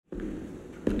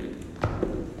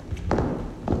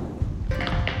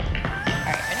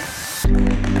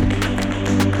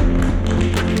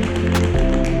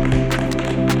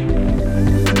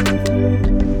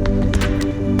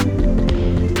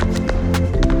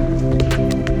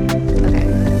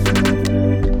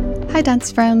Hi,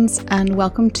 dance friends, and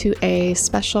welcome to a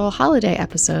special holiday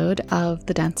episode of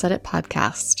the Dance Edit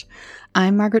podcast.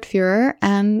 I'm Margaret Fuhrer,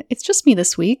 and it's just me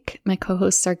this week. My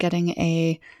co-hosts are getting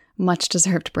a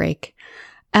much-deserved break.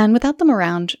 And without them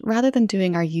around, rather than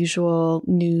doing our usual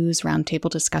news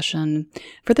roundtable discussion,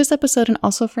 for this episode and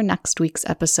also for next week's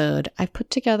episode, I've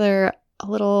put together a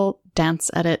little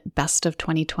Dance Edit Best of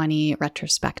 2020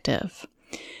 retrospective.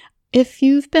 If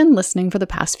you've been listening for the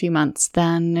past few months,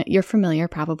 then you're familiar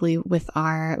probably with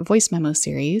our voice memo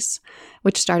series,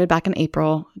 which started back in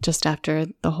April, just after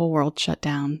the whole world shut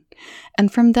down.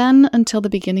 And from then until the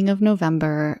beginning of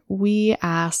November, we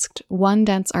asked one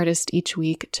dance artist each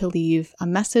week to leave a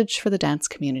message for the dance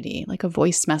community, like a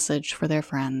voice message for their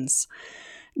friends,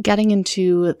 getting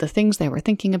into the things they were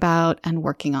thinking about and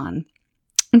working on.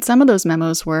 And some of those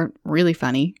memos were really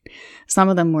funny. Some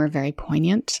of them were very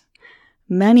poignant.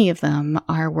 Many of them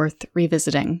are worth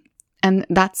revisiting, and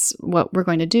that's what we're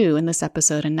going to do in this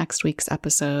episode and next week's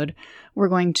episode. We're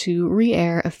going to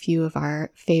re-air a few of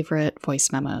our favorite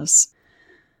voice memos.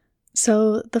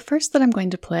 So the first that I'm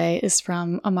going to play is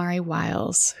from Omari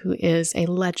Wiles, who is a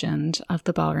legend of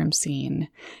the ballroom scene.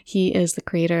 He is the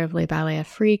creator of Les Ballets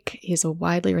Afrique. He's a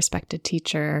widely respected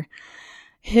teacher.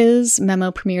 His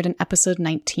memo premiered in episode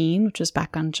 19, which was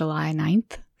back on July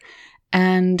 9th,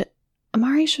 and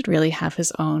Omari should really have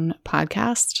his own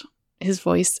podcast. His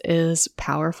voice is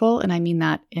powerful, and I mean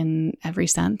that in every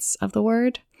sense of the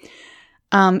word.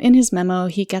 In his memo,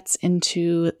 he gets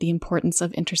into the importance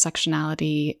of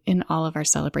intersectionality in all of our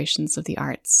celebrations of the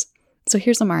arts. So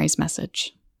here's Omari's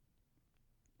message.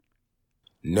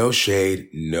 No shade,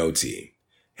 no tea.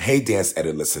 Hey, Dance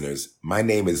Edit listeners. My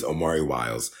name is Omari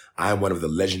Wiles. I am one of the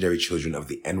legendary children of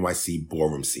the NYC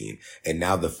ballroom scene, and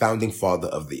now the founding father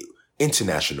of the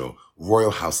International Royal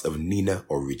House of Nina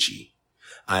Orici.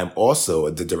 I am also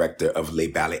the director of Les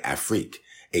Ballets Afrique,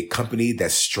 a company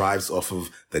that strives off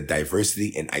of the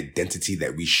diversity and identity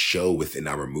that we show within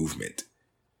our movement.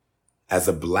 As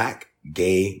a Black,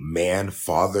 gay, man,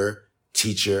 father,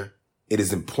 teacher, it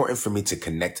is important for me to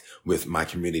connect with my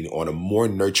community on a more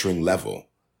nurturing level.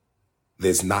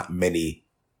 There's not many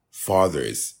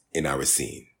fathers in our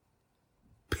scene,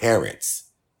 parents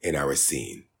in our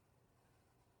scene,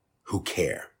 who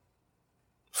care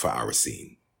for our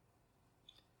scene.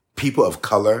 People of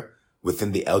color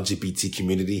within the LGBT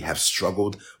community have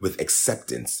struggled with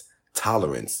acceptance,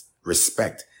 tolerance,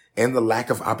 respect, and the lack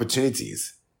of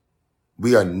opportunities.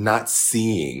 We are not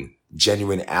seeing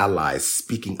genuine allies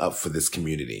speaking up for this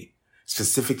community,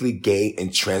 specifically gay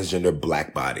and transgender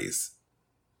Black bodies.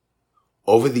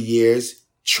 Over the years,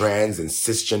 trans and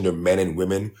cisgender men and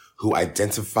women who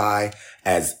identify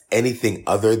as anything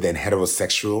other than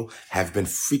heterosexual have been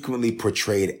frequently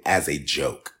portrayed as a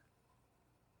joke,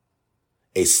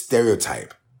 a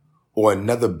stereotype, or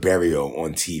another burial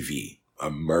on TV, a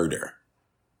murder.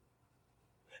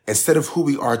 Instead of who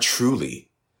we are truly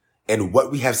and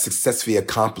what we have successfully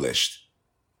accomplished.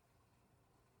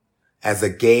 As a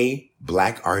gay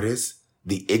Black artist,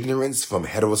 the ignorance from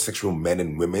heterosexual men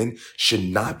and women should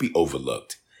not be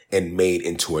overlooked and made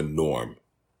into a norm.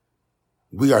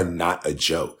 We are not a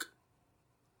joke.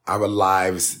 Our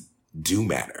lives do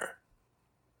matter.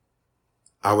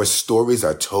 Our stories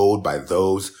are told by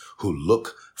those who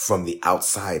look from the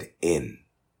outside in.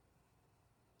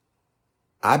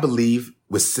 I believe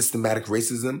with systematic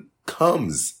racism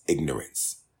comes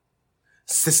ignorance.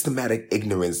 Systematic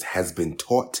ignorance has been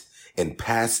taught and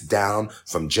passed down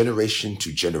from generation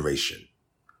to generation.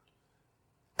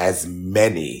 As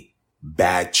many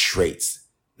bad traits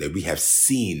that we have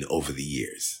seen over the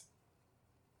years.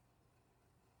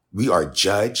 We are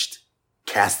judged,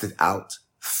 casted out,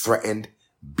 threatened,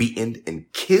 beaten,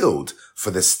 and killed for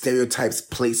the stereotypes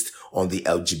placed on the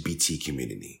LGBT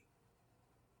community.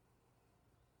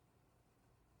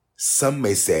 Some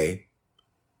may say,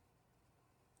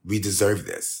 we deserve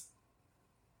this.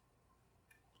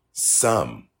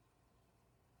 Some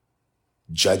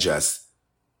judge us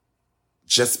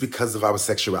just because of our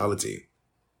sexuality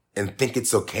and think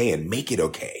it's okay and make it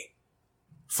okay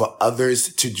for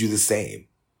others to do the same.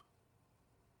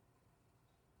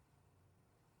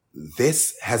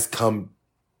 This has come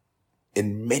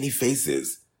in many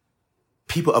faces.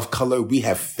 People of color, we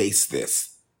have faced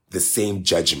this, the same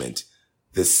judgment,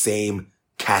 the same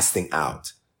casting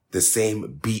out, the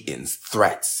same beatings,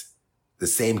 threats, the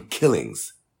same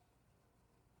killings.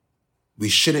 We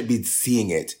shouldn't be seeing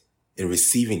it and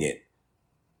receiving it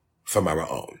from our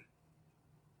own.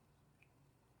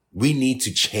 We need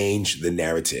to change the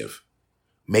narrative,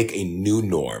 make a new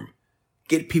norm,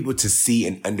 get people to see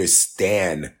and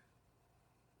understand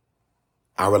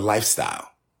our lifestyle,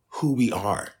 who we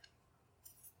are.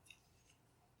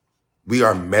 We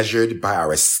are measured by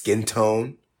our skin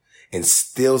tone and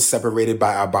still separated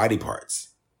by our body parts.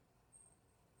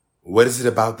 What is it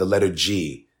about the letter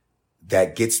G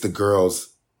that gets the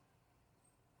girls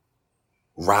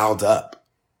riled up?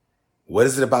 What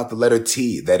is it about the letter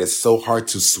T that is so hard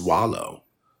to swallow?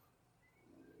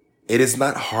 It is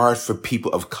not hard for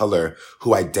people of color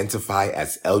who identify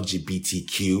as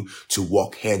LGBTQ to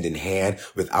walk hand in hand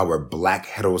with our Black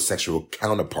heterosexual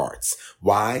counterparts.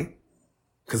 Why?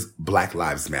 Because Black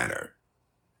lives matter.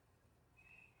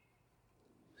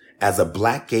 As a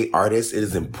Black gay artist, it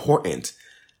is important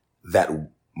that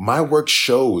my work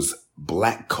shows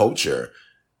Black culture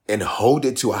and hold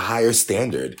it to a higher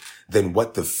standard than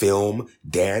what the film,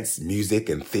 dance, music,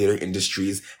 and theater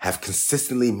industries have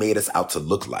consistently made us out to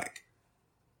look like.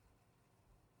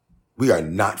 We are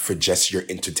not for just your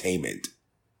entertainment.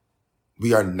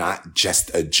 We are not just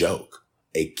a joke,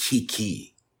 a kiki.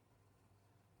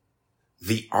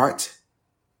 The art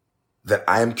that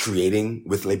I am creating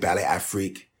with Les Ballets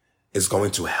Afriques is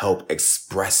going to help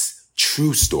express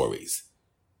true stories,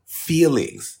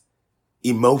 feelings,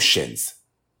 emotions,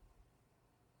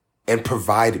 and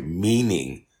provide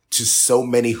meaning to so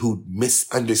many who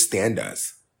misunderstand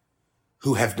us,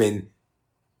 who have been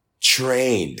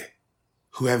trained,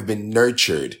 who have been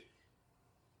nurtured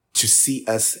to see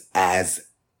us as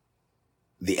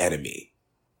the enemy.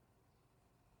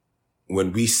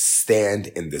 When we stand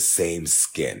in the same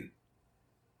skin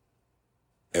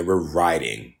and we're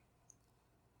riding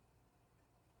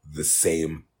the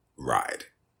same ride.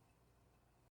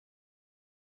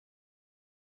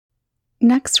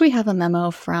 Next, we have a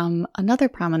memo from another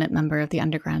prominent member of the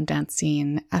underground dance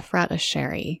scene, Efrat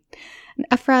Asheri. And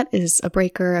Efrat is a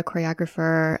breaker, a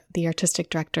choreographer, the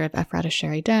artistic director of Efrat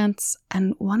Asheri Dance,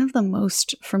 and one of the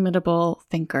most formidable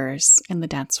thinkers in the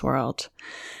dance world.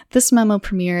 This memo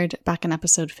premiered back in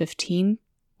episode 15,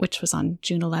 which was on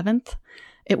June 11th.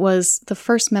 It was the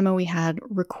first memo we had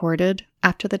recorded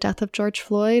after the death of George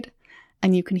Floyd,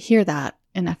 and you can hear that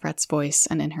in Efrat's voice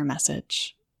and in her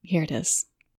message. Here it is.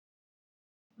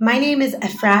 My name is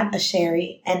Efrat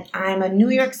Asheri, and I'm a New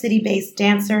York City-based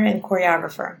dancer and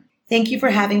choreographer. Thank you for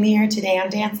having me here today on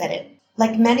Dance Edit.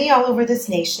 Like many all over this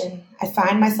nation, I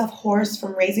find myself hoarse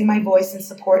from raising my voice in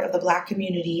support of the Black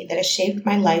community that has shaped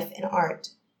my life in art.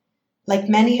 Like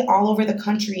many all over the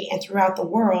country and throughout the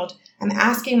world, I'm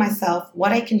asking myself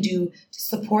what I can do to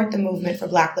support the movement for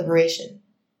Black liberation.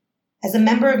 As a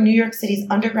member of New York City's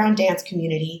underground dance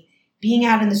community, being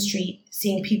out in the street,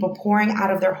 seeing people pouring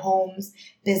out of their homes,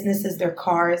 businesses, their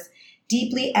cars,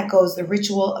 deeply echoes the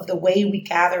ritual of the way we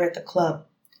gather at the club.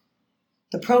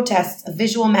 The protests, a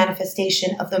visual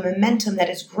manifestation of the momentum that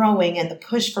is growing and the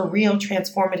push for real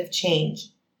transformative change.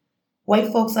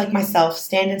 White folks like myself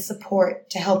stand in support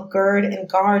to help gird and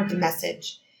guard the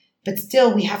message. But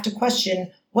still, we have to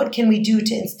question, what can we do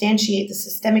to instantiate the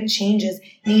systemic changes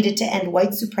needed to end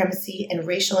white supremacy and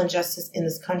racial injustice in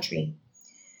this country?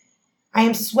 I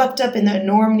am swept up in the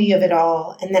enormity of it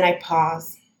all, and then I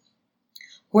pause.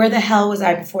 Where the hell was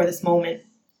I before this moment?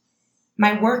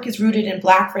 My work is rooted in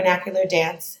Black vernacular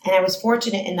dance, and I was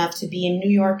fortunate enough to be in New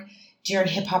York during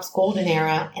hip-hop's golden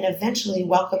era and eventually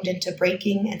welcomed into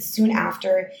breaking and soon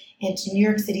after into New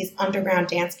York City's underground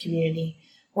dance community,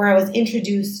 where I was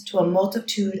introduced to a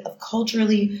multitude of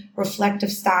culturally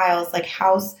reflective styles like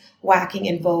house, whacking,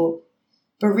 and vogue.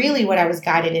 But really what I was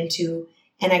guided into,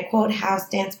 and I quote house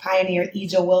dance pioneer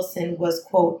E.J. Wilson, was,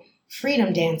 quote,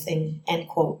 freedom dancing, end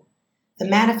quote. The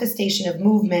manifestation of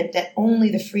movement that only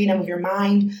the freedom of your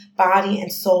mind, body,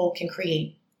 and soul can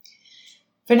create.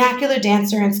 Vernacular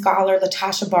dancer and scholar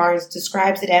Latasha Barnes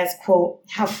describes it as, quote,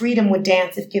 how freedom would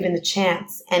dance if given the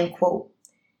chance, end quote.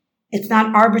 It's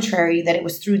not arbitrary that it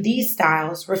was through these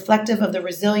styles, reflective of the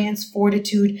resilience,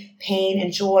 fortitude, pain,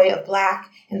 and joy of Black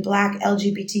and Black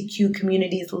LGBTQ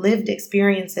communities' lived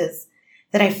experiences,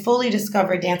 that I fully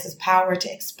discovered dance's power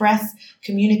to express,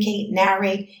 communicate,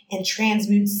 narrate, and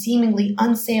transmute seemingly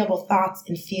unsayable thoughts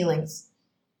and feelings.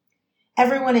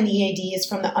 Everyone in EAD is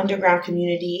from the underground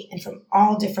community and from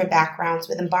all different backgrounds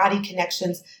with embodied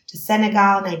connections to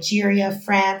Senegal, Nigeria,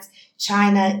 France,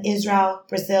 China, Israel,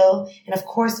 Brazil, and of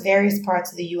course various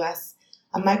parts of the U.S.,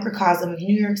 a microcosm of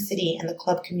New York City and the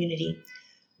club community.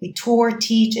 We tour,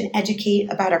 teach, and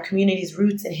educate about our community's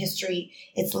roots and history,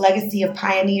 its legacy of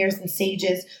pioneers and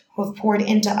sages who have poured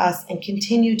into us and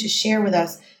continue to share with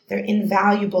us their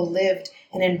invaluable lived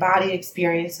and embodied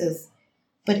experiences.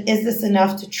 But is this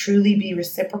enough to truly be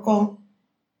reciprocal?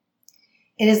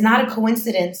 It is not a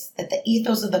coincidence that the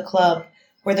ethos of the club,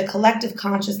 where the collective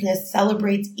consciousness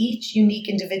celebrates each unique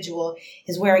individual,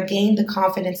 is where I gained the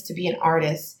confidence to be an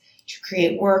artist, to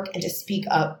create work, and to speak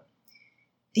up.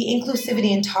 The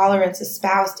inclusivity and tolerance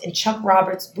espoused in Chuck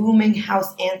Roberts' booming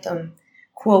house anthem,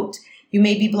 quote, "You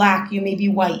may be black, you may be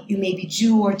white, you may be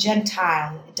Jew or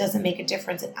Gentile. It doesn't make a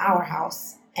difference in our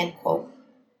house," end quote.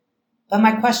 But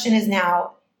my question is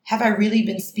now, have I really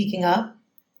been speaking up?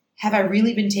 Have I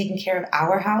really been taking care of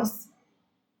our house?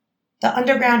 The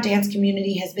underground dance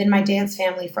community has been my dance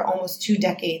family for almost 2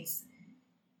 decades.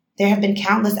 There have been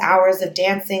countless hours of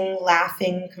dancing,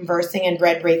 laughing, conversing, and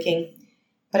bread breaking.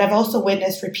 But I've also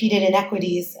witnessed repeated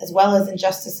inequities as well as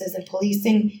injustices in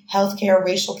policing, healthcare,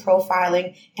 racial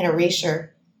profiling, and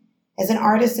erasure. As an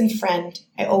artist and friend,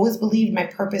 I always believed my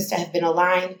purpose to have been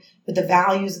aligned with the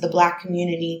values of the Black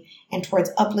community and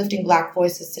towards uplifting Black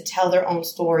voices to tell their own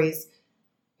stories.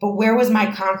 But where was my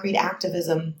concrete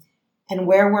activism? And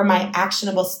where were my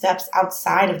actionable steps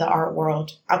outside of the art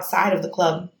world, outside of the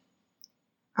club?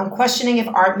 I'm questioning if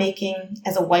art making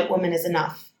as a white woman is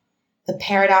enough. The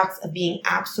paradox of being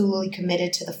absolutely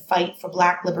committed to the fight for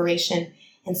Black liberation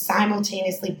and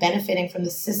simultaneously benefiting from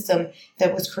the system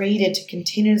that was created to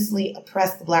continuously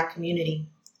oppress the Black community.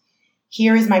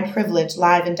 Here is my privilege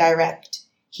live and direct.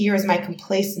 Here is my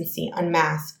complacency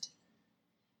unmasked.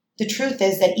 The truth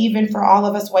is that even for all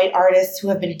of us white artists who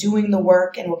have been doing the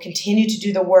work and will continue to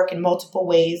do the work in multiple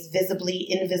ways, visibly,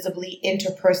 invisibly,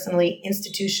 interpersonally,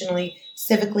 institutionally,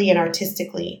 civically, and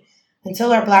artistically,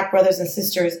 until our Black brothers and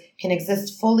sisters can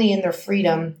exist fully in their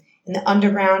freedom, in the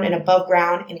underground and above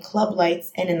ground, in club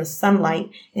lights and in the sunlight,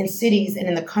 in cities and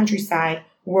in the countryside,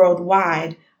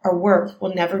 worldwide, our work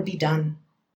will never be done.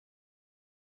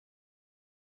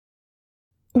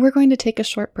 We're going to take a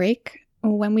short break.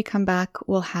 When we come back,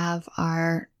 we'll have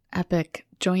our epic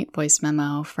joint voice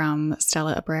memo from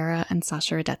Stella Abrera and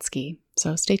Sasha Radetsky,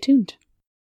 so stay tuned.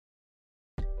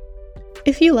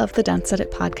 If you love the Dance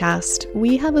Edit podcast,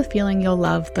 we have a feeling you'll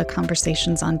love the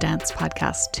Conversations on Dance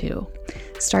podcast too.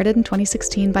 Started in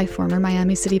 2016 by former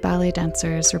Miami City Ballet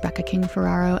dancers Rebecca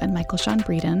King-Ferraro and Michael Sean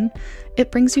Breeden,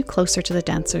 it brings you closer to the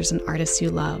dancers and artists you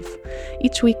love.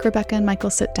 Each week, Rebecca and Michael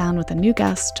sit down with a new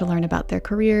guest to learn about their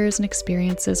careers and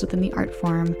experiences within the art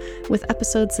form, with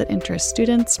episodes that interest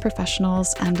students,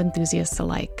 professionals, and enthusiasts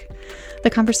alike. The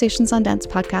Conversations on Dance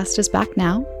podcast is back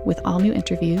now with all new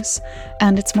interviews,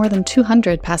 and its more than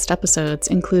 200 past episodes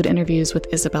include interviews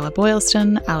with Isabella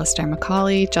Boylston, Alistair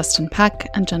Macaulay, Justin Peck,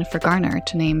 and Jennifer Garner,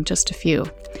 to name just a few.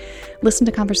 Listen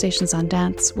to Conversations on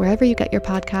Dance wherever you get your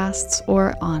podcasts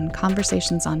or on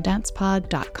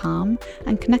conversationsondancepod.com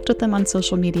and connect with them on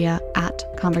social media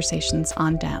at Conversations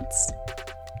on Dance.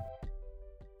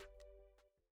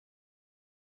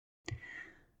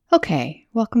 Okay,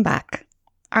 welcome back.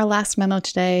 Our last memo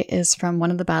today is from one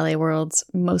of the ballet world's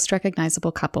most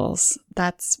recognizable couples.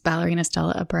 That's ballerina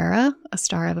Stella Abrera, a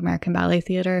star of American Ballet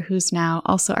Theater, who's now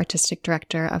also artistic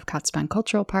director of Cotsband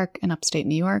Cultural Park in upstate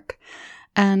New York,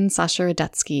 and Sasha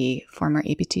Radetsky, former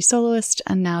ABT soloist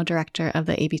and now director of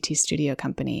the ABT Studio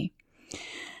Company.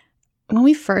 When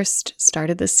we first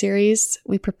started this series,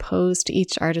 we proposed to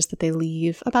each artist that they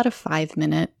leave about a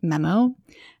 5-minute memo,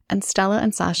 and Stella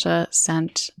and Sasha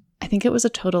sent, I think it was a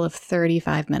total of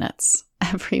 35 minutes,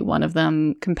 every one of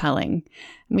them compelling.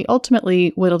 And we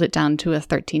ultimately whittled it down to a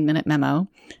 13-minute memo,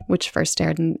 which first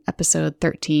aired in episode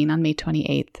 13 on May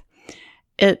 28th.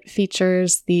 It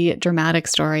features the dramatic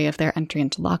story of their entry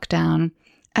into lockdown,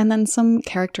 and then some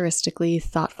characteristically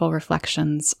thoughtful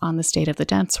reflections on the state of the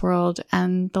dance world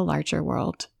and the larger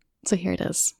world. So here it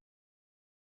is.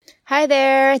 Hi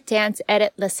there, Dance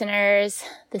Edit listeners.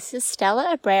 This is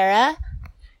Stella Abrera.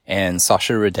 And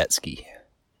Sasha Radetsky.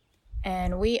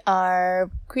 And we are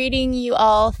greeting you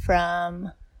all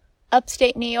from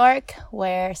upstate New York,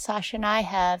 where Sasha and I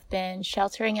have been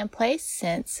sheltering in place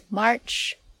since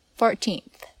March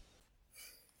 14th.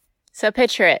 So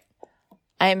picture it.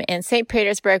 I'm in St.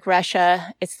 Petersburg,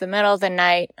 Russia. It's the middle of the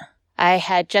night. I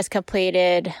had just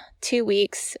completed 2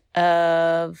 weeks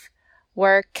of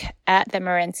work at the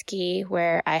Mariinsky,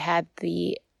 where I had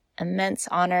the immense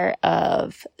honor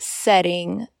of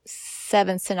setting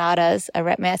 7 sonatas of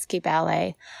Ratmansky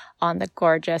Ballet on the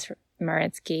gorgeous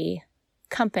Mariinsky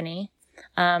company.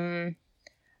 I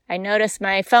notice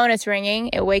my phone is ringing.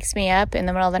 It wakes me up in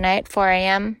the middle of the night, 4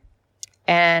 a.m.,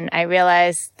 and I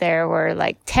realized there were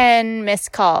like 10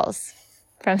 missed calls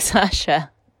from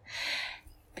Sasha.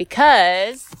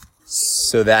 Because...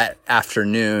 So that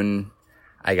afternoon,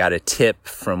 I got a tip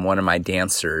from one of my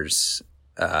dancers,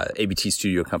 ABT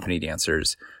Studio Company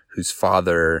dancers, whose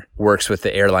father works with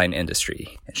the airline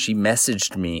industry. And she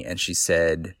messaged me and she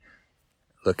said,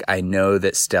 look, I know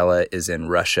that Stella is in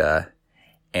Russia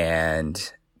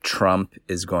and Trump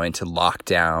is going to lock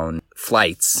down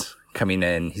flights coming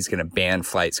in. He's going to ban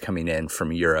flights coming in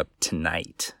from Europe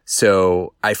tonight.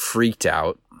 So I freaked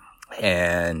out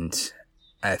and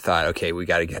I thought, okay, we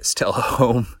got to get Stella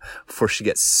home before she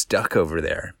gets stuck over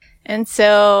there. And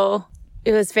so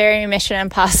it was very Mission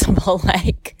Impossible.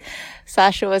 Like,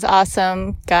 Sasha was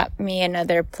awesome, got me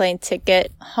another plane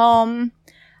ticket home.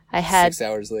 I had 6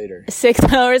 hours later.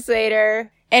 6 hours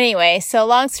later. Anyway, so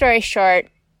long story short,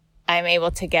 I'm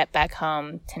able to get back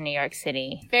home to New York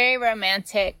City. Very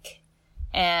romantic,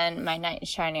 and my knight in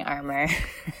shining armor.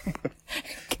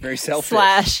 Very selfish.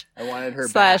 Slash, I wanted her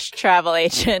slash back. travel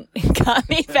agent got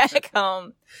me back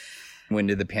home. When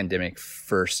did the pandemic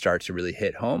first start to really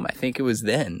hit home? I think it was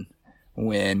then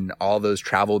when all those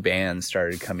travel bans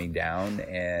started coming down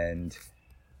and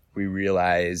we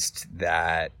realized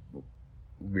that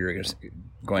we were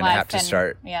going to have to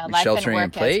start sheltering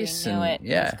in place. As we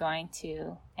knew it was going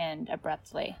to end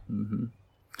abruptly. Mm-hmm.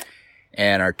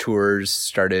 And our tours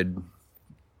started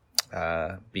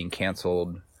being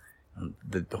canceled.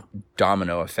 The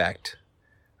domino effect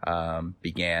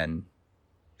began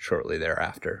shortly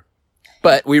thereafter.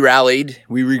 But we rallied,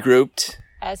 we regrouped.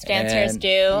 As dancers do,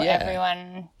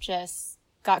 everyone just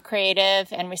got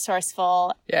creative and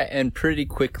resourceful. Yeah, and pretty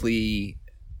quickly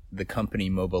the company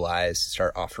mobilized to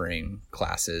start offering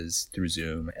classes through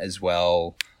Zoom as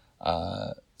well.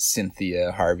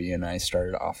 Cynthia, Harvey, and I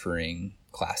started offering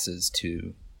classes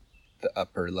to the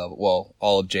upper level, well,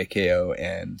 all of JKO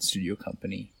and Studio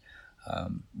Company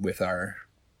with our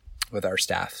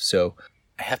staff. So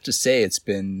I have to say it's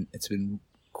been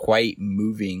quite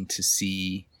moving to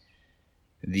see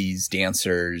these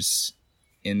dancers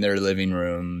in their living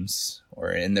rooms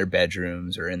or in their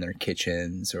bedrooms or in their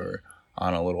kitchens or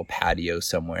on a little patio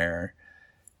somewhere,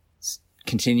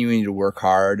 continuing to work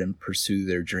hard and pursue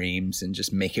their dreams and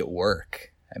just make it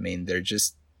work. I mean,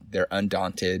 they're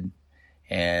undaunted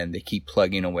and they keep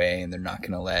plugging away, and they're not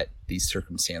going to let these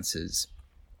circumstances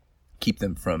keep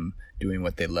them from doing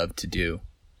what they love to do.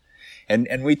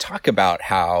 And we talk about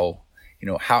how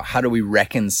do we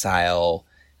reconcile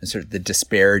sort of the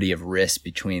disparity of risk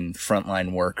between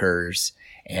frontline workers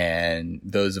and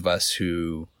those of us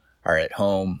who are at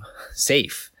home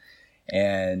safe.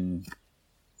 And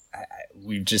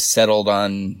we've just settled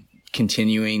on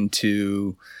continuing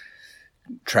to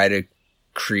try to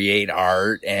create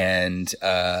art and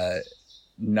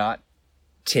not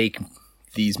take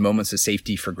these moments of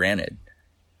safety for granted,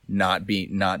 not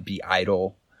be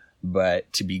idle,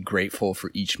 but to be grateful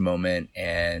for each moment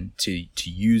and to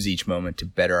use each moment to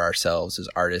better ourselves as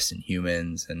artists and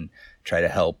humans and try to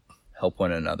help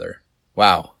one another.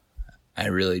 Wow. I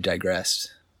really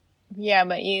digressed. Yeah,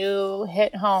 but you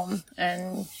hit home,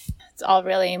 and it's all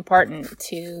really important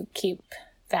to keep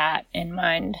that in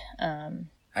mind.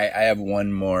 I have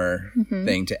one more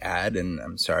thing to add, and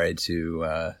I'm sorry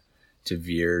to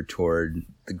veer toward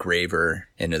the graver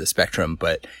end of the spectrum,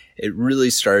 but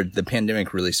the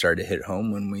pandemic really started to hit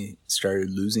home when we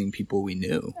started losing people we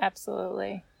knew.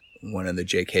 Absolutely. One of the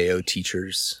JKO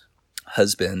teachers'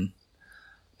 husband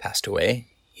passed away.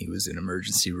 He was an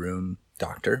emergency room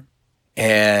doctor,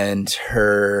 and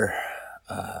her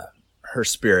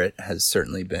spirit has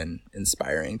certainly been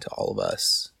inspiring to all of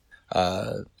us.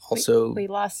 Also, we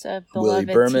lost a Willie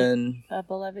Berman, a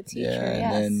beloved teacher.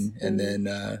 Yeah, yes. and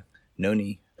then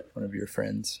Noni, one of your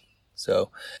friends. So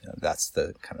that's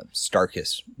the kind of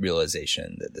starkest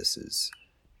realization that this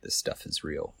stuff is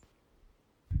real.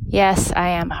 Yes, I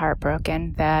am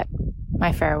heartbroken that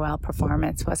my farewell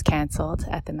performance was canceled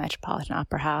at the Metropolitan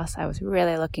Opera House. I was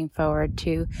really looking forward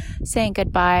to saying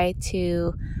goodbye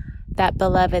to that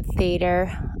beloved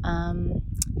theater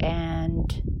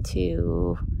and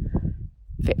to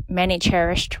many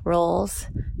cherished roles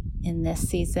in this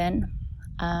season.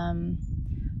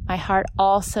 My heart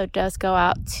also does go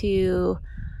out to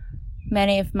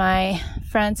many of my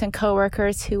friends and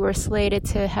coworkers who were slated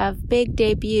to have big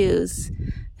debuts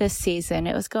this season.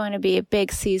 It was going to be a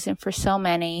big season for so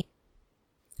many.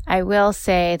 I will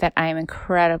say that I am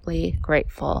incredibly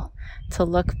grateful to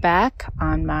look back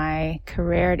on my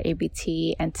career at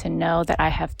ABT and to know that I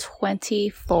have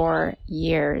 24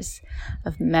 years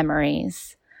of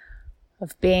memories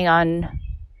of being on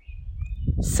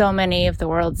so many of the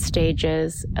world's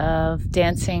stages, of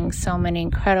dancing so many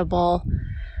incredible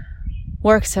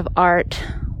works of art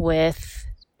with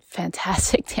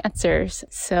fantastic dancers.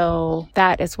 So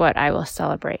that is what I will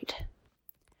celebrate.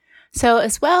 So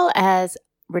as well as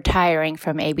retiring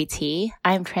from ABT,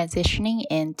 I'm transitioning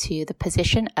into the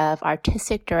position of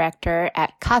artistic director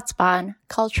at Katzbahn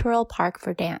Cultural Park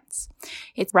for Dance.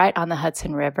 It's right on the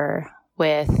Hudson River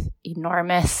with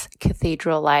enormous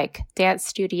cathedral-like dance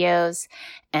studios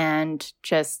and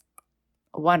just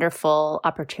wonderful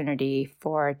opportunity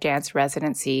for dance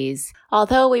residencies.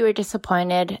 Although we were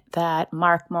disappointed that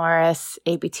Mark Morris,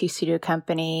 ABT Studio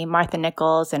Company, Martha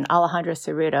Nichols, and Alejandro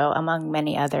Cerruto, among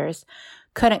many others,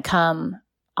 couldn't come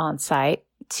on site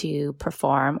to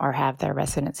perform or have their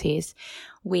residencies,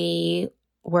 we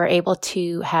were able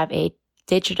to have a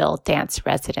digital dance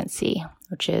residency,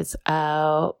 which is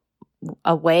a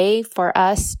way for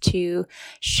us to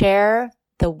share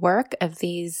the work of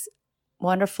these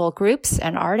wonderful groups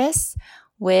and artists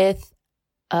with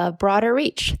a broader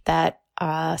reach that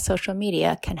social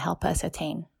media can help us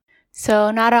attain. So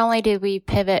not only did we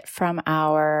pivot from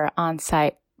our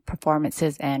on-site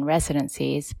performances and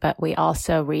residencies, but we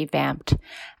also revamped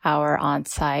our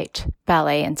on-site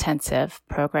ballet intensive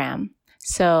program.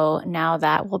 So now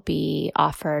that will be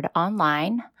offered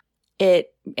online.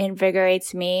 It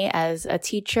invigorates me as a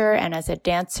teacher and as a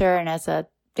dancer and as a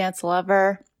dance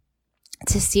lover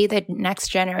to see the next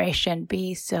generation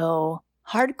be so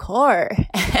hardcore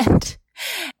and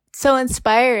so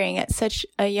inspiring at such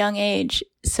a young age.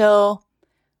 So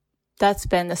that's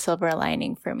been the silver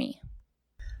lining for me.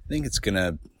 I think it's going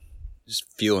to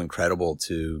just feel incredible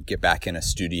to get back in a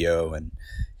studio and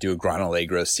do a Gran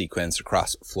Allegro sequence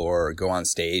across the floor, or go on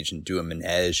stage and do a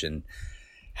manège and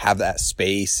have that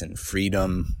space and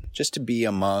freedom just to be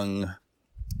among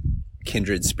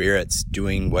kindred spirits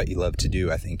doing what you love to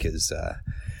do. I think is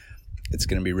it's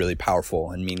going to be really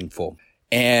powerful and meaningful.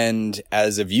 And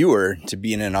as a viewer, to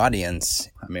be in an audience,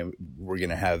 I mean, we're going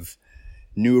to have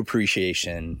new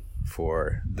appreciation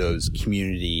for those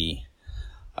community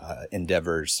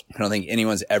endeavors. I don't think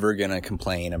anyone's ever going to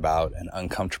complain about an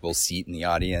uncomfortable seat in the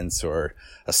audience or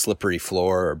a slippery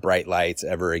floor or bright lights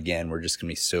ever again. We're just going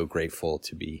to be so grateful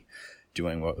to be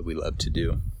doing what we love to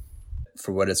do.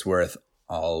 For what it's worth,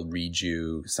 I'll read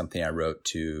you something I wrote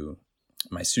to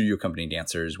my studio company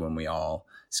dancers when we all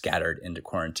scattered into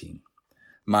quarantine.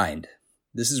 Mind.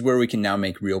 This is where we can now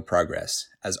make real progress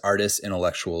as artists,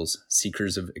 intellectuals,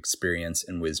 seekers of experience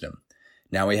and wisdom.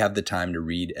 Now we have the time to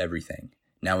read everything.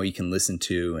 Now we can listen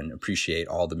to and appreciate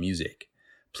all the music.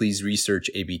 Please research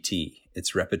ABT,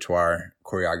 its repertoire,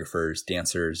 choreographers,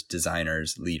 dancers,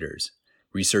 designers, leaders.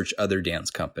 Research other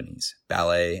dance companies,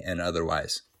 ballet and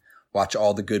otherwise. Watch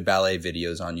all the good ballet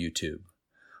videos on YouTube.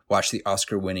 Watch the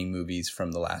Oscar-winning movies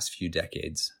from the last few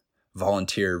decades.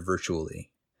 Volunteer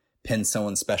virtually. Pen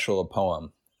someone special a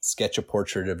poem. Sketch a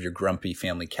portrait of your grumpy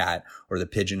family cat or the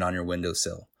pigeon on your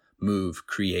windowsill. Move,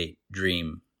 create,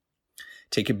 dream.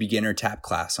 Take a beginner tap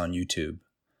class on YouTube.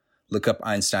 Look up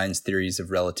Einstein's theories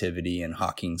of relativity and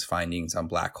Hawking's findings on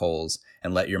black holes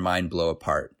and let your mind blow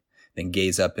apart. Then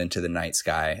gaze up into the night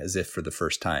sky as if for the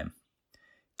first time.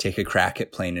 Take a crack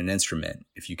at playing an instrument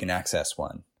if you can access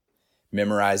one.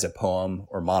 Memorize a poem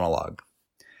or monologue.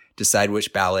 Decide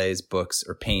which ballets, books,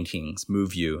 or paintings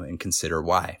move you and consider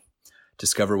why.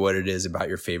 Discover what it is about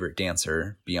your favorite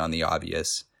dancer, beyond the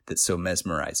obvious, that's so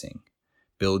mesmerizing.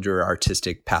 Build your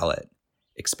artistic palette.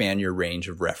 Expand your range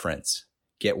of reference.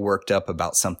 Get worked up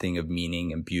about something of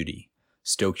meaning and beauty.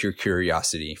 Stoke your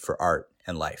curiosity for art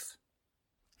and life.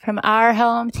 From our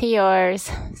home to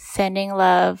yours, sending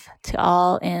love to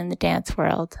all in the dance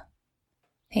world.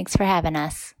 Thanks for having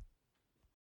us.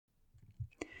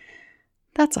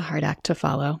 That's a hard act to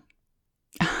follow.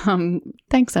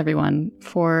 Thanks, everyone,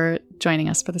 for joining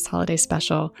us for this holiday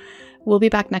special. We'll be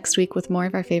back next week with more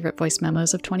of our favorite voice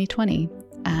memos of 2020.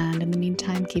 And in the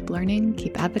meantime, keep learning,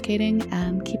 keep advocating,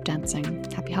 and keep dancing.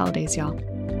 Happy holidays, y'all.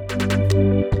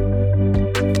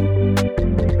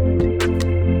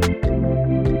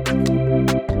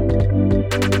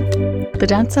 The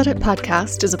Dance Edit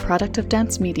podcast is a product of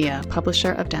Dance Media,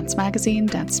 publisher of Dance Magazine,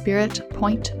 Dance Spirit,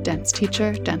 Point, Dance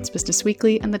Teacher, Dance Business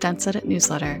Weekly, and the Dance Edit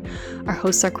newsletter. Our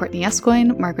hosts are Courtney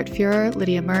Escoyne, Margaret Fuhrer,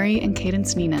 Lydia Murray, and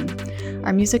Cadence Neenan.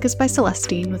 Our music is by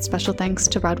Celestine, with special thanks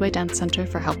to Broadway Dance Center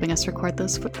for helping us record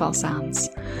those footfall sounds.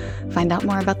 Find out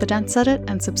more about the Dance Edit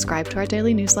and subscribe to our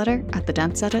daily newsletter at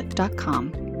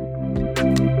thedanceedit.com.